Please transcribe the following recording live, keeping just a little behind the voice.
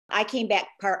I came back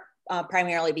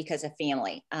primarily because of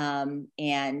family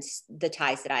and the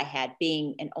ties that I had.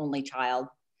 Being an only child,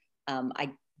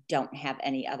 I don't have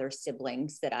any other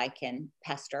siblings that I can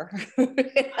pester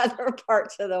in other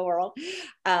parts of the world.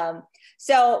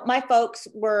 So my folks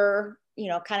were,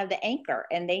 kind of the anchor,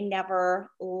 and they never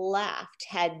left.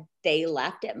 Had they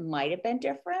left, it might have been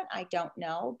different. I don't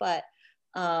know, but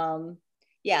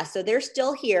yeah, so they're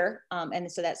still here.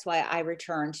 And so that's why I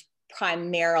returned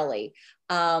primarily.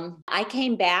 I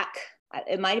came back,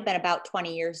 it might have been about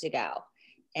 20 years ago,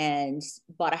 and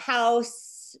bought a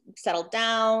house, settled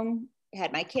down,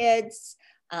 had my kids.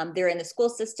 They're in the school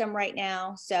system right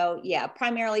now. So yeah,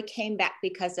 primarily came back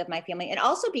because of my family, and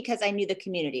also because I knew the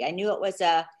community. I knew it was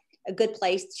a good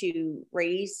place to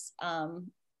raise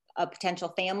a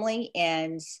potential family,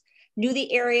 and knew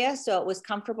the area, so it was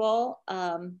comfortable.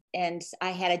 And I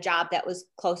had a job that was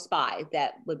close by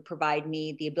that would provide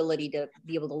me the ability to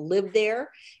be able to live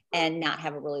there and not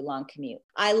have a really long commute.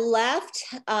 I left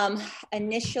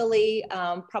initially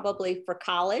probably for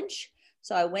college.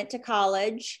 So I went to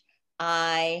college.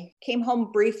 I came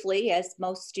home briefly, as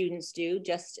most students do,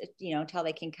 just, until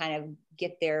they can kind of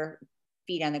get their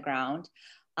feet on the ground.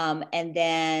 And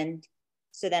then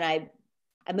I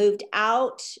moved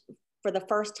out for the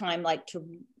first time, like to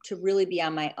really be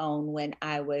on my own, when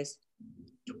I was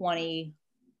 21.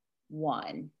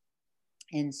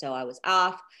 And so I was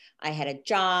off. I had a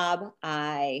job.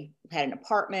 I had an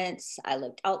apartment. I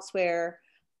lived elsewhere.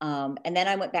 And then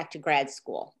I went back to grad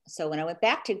school. So when I went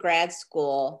back to grad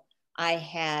school, I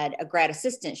had a grad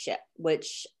assistantship,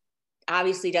 which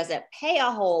obviously doesn't pay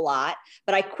a whole lot,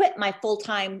 but I quit my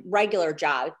full-time regular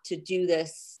job to do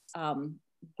this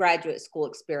graduate school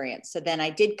experience. So then I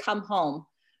did come home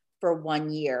for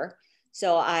 1 year.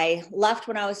 So I left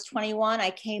when I was 21.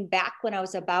 I came back when I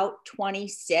was about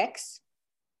 26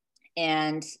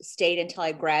 and stayed until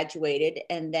I graduated.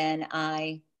 And then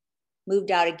I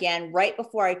moved out again right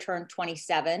before I turned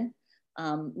 27,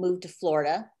 moved to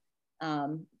Florida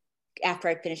after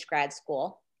I finished grad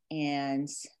school, and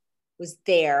was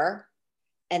there.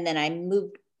 And then I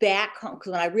moved back home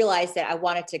because when I realized that I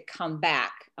wanted to come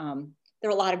back, there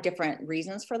were a lot of different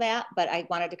reasons for that, but I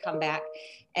wanted to come back.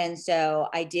 And so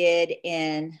I did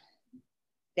in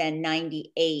then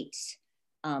 98.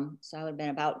 So I would have been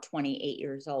about 28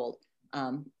 years old.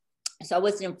 So I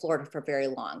wasn't in Florida for very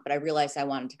long, but I realized I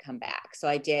wanted to come back. So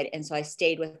I did. And so I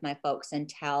stayed with my folks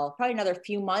until probably another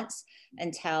few months,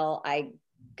 until I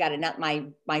got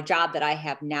my job that I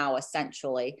have now,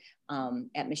 essentially,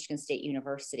 at Michigan State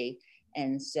University.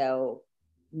 And so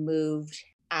moved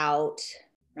out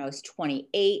when I was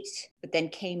 28, but then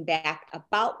came back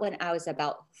about when I was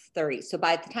about 30. So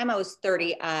by the time I was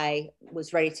 30, I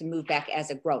was ready to move back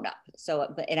as a grown-up.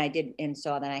 So, and I did, and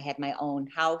so then I had my own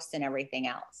house and everything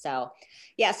else. So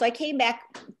yeah, so I came back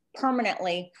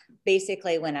permanently,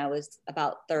 basically when I was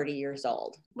about 30 years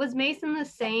old. Was Mason the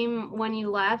same when you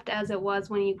left as it was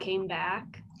when you came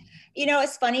back?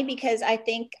 It's funny because I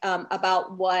think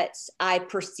about what I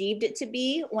perceived it to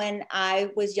be when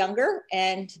I was younger,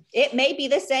 and it may be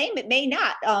the same, it may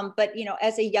not. But,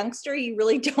 as a youngster, you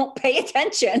really don't pay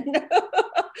attention.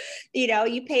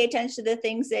 You pay attention to the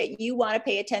things that you want to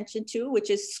pay attention to, which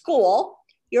is school,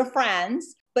 your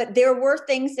friends. But there were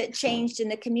things that changed in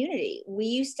the community. We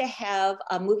used to have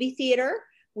a movie theater.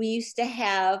 We used to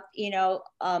have,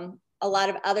 a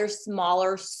lot of other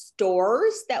smaller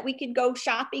stores that we could go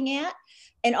shopping at,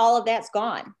 and all of that's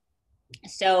gone.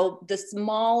 So the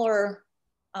smaller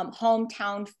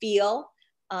hometown feel,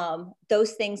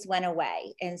 those things went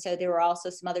away. And so there were also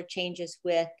some other changes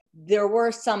there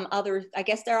were some other, I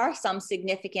guess there are some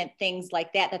significant things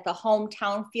like that the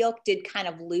hometown feel did kind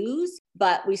of lose,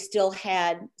 but we still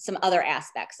had some other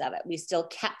aspects of it. We still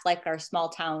kept like our small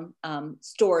town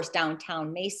stores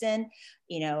downtown Mason,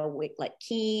 like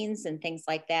Keene's and things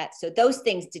like that. So those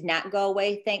things did not go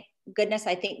away, thank goodness.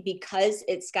 I think because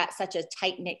it's got such a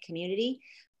tight-knit community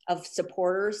of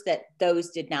supporters that those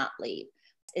did not leave.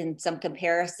 In some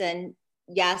comparison,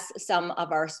 yes, some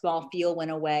of our small fuel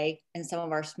went away and some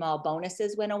of our small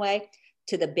bonuses went away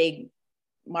to the big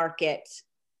market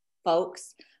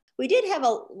folks. We did have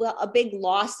a big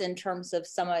loss in terms of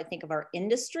some, I think, of our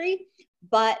industry,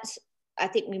 but I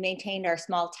think we maintained our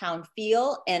small town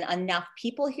feel and enough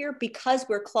people here because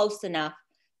we're close enough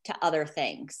to other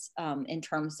things in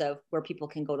terms of where people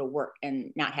can go to work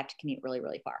and not have to commute really,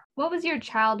 really far. What was your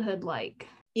childhood like?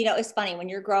 It's funny when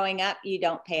you're growing up, you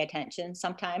don't pay attention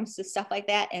sometimes to stuff like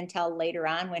that until later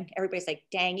on when everybody's like,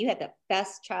 dang, you had the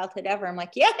best childhood ever. I'm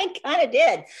like, yeah, I kind of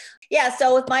did. Yeah.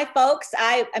 So with my folks,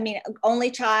 I mean,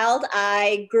 only child,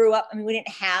 I grew up, I mean, we didn't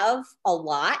have a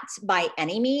lot by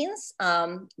any means,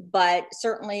 but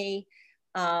certainly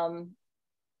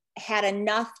had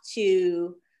enough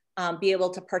to be able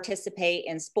to participate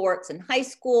in sports in high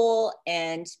school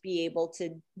and be able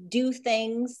to do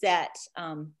things that,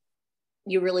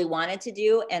 you really wanted to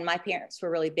do. And my parents were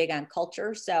really big on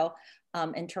culture. So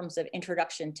in terms of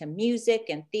introduction to music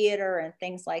and theater and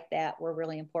things like that were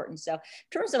really important. So in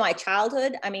terms of my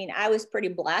childhood, I mean, I was pretty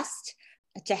blessed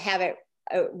to have it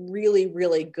really,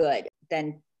 really good.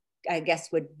 Then I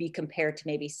guess would be compared to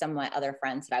maybe some of my other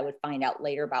friends that I would find out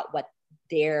later about what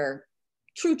their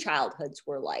true childhoods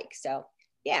were like. So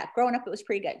yeah, growing up, it was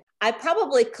pretty good. I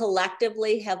probably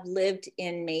collectively have lived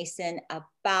in Mason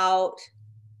about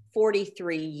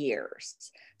 43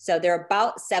 years. So there are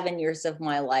about 7 years of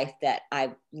my life that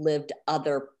I've lived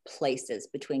other places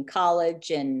between college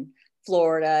and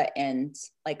Florida. And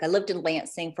like I lived in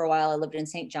Lansing for a while. I lived in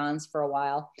St. John's for a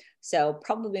while. So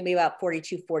probably maybe about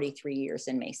 42, 43 years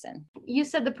in Mason. You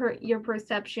said your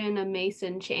perception of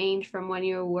Mason changed from when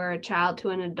you were a child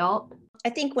to an adult. I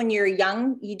think when you're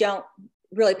young, you don't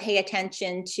really pay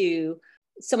attention to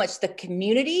so much the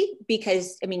community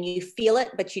because, I mean, you feel it,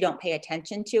 but you don't pay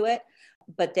attention to it.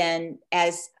 But then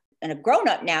as a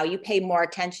grown-up now, you pay more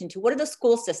attention to what are the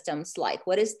school systems like?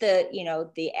 What is the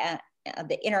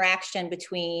interaction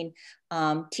between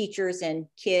teachers and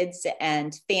kids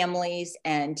and families?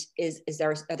 And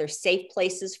are there safe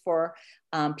places for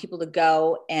people to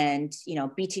go and,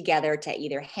 be together to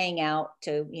either hang out,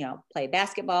 to, play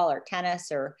basketball or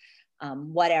tennis or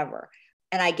whatever.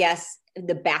 And I guess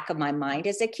the back of my mind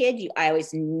as a kid, I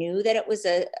always knew that it was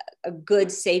a good,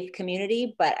 safe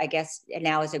community. But I guess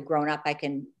now as a grown up, I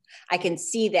can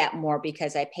see that more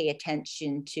because I pay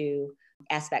attention to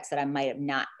aspects that I might have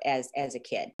not as a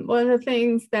kid. One of the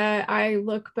things that I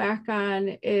look back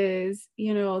on is,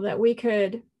 that we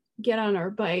could get on our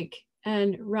bike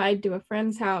and ride to a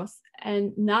friend's house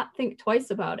and not think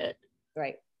twice about it.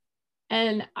 Right.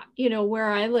 And,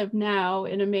 where I live now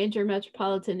in a major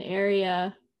metropolitan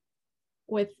area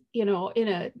with, in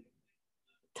a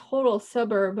total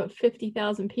suburb of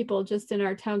 50,000 people just in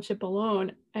our township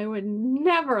alone, I would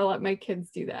never let my kids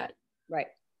do that. Right.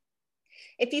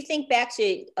 If you think back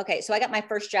to, okay, so I got my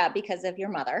first job because of your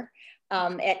mother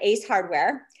at Ace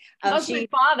Hardware. That was my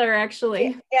father,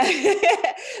 actually.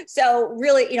 Yeah. So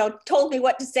really, told me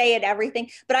what to say and everything.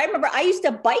 But I remember I used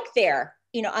to bike there,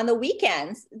 on the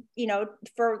weekends,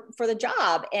 for the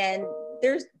job. And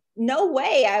there's no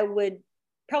way I would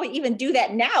probably even do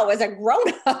that now as a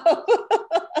grown up,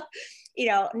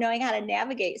 knowing how to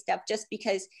navigate stuff just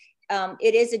because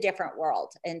it is a different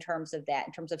world in terms of that,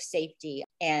 in terms of safety.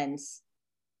 And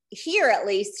here, at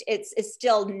least, it's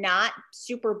still not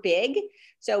super big.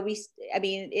 So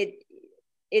it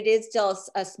is still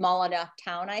a small enough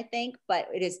town, I think, but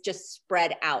it is just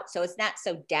spread out. So it's not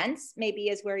so dense, maybe,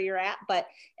 as where you're at. But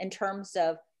in terms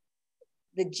of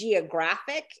the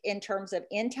geographic, in terms of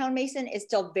in-town Mason, is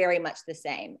still very much the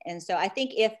same. And so I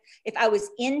think if I was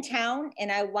in town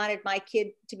and I wanted my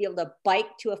kid to be able to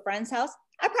bike to a friend's house,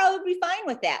 I'd probably be fine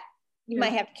with that. You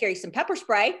might have to carry some pepper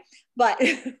spray, but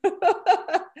it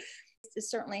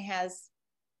certainly has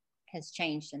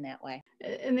changed in that way.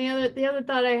 And the other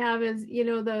thought I have is,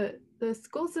 the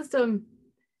school system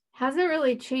hasn't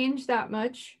really changed that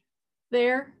much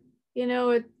there.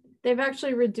 They've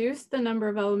actually reduced the number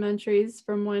of elementaries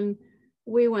from when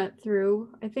we went through.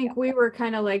 I think we were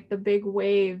kind of like the big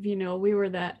wave, we were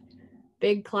that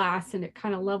big class and it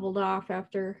kind of leveled off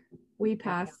after we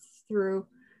passed through.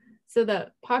 So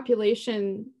the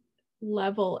population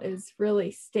level is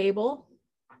really stable.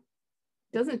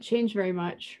 Doesn't change very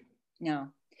much. No.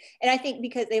 And I think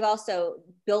because they've also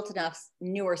built enough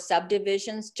newer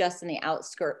subdivisions just in the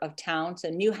outskirt of town. So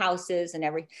new houses and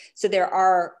everything. So there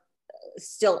are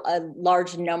still a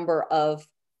large number of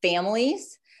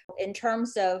families. In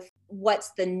terms of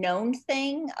what's the known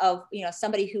thing of,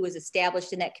 somebody who was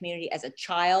established in that community as a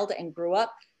child and grew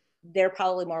up, they're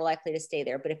probably more likely to stay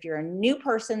there. But if you're a new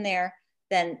person there,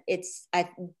 then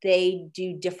they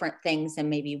do different things than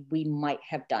maybe we might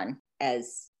have done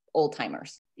as old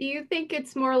timers. Do you think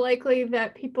it's more likely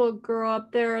that people grow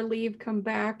up there, leave, come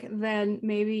back, than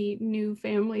maybe new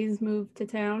families move to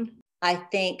town? I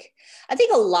think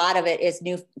a lot of it is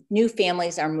new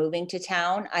families are moving to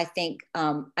town. I think,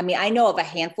 I know of a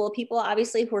handful of people,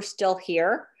 obviously, who are still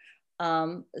here.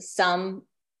 Some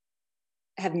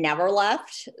have never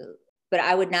left, but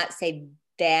I would not say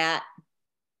that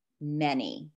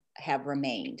many have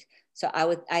remained. So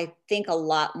I think a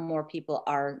lot more people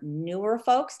are newer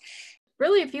folks.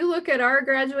 Really, if you look at our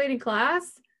graduating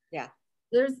class, yeah,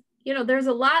 there's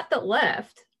a lot that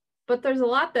left, but there's a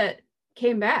lot that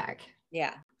came back.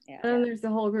 Yeah. And then there's the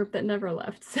whole group that never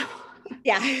left. So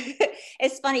yeah,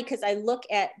 it's funny because I look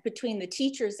at between the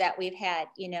teachers that we've had,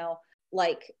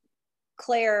 like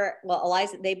Claire, well,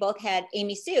 Eliza, they both had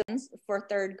Amy Suens for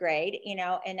 3rd grade,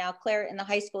 and now Claire in the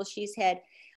high school, she's had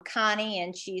Connie,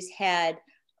 and she's had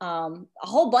a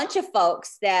whole bunch of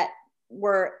folks that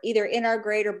were either in our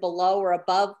grade or below or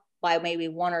above by maybe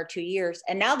 1 or 2 years.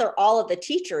 And now they're all of the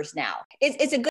teachers now. It's a good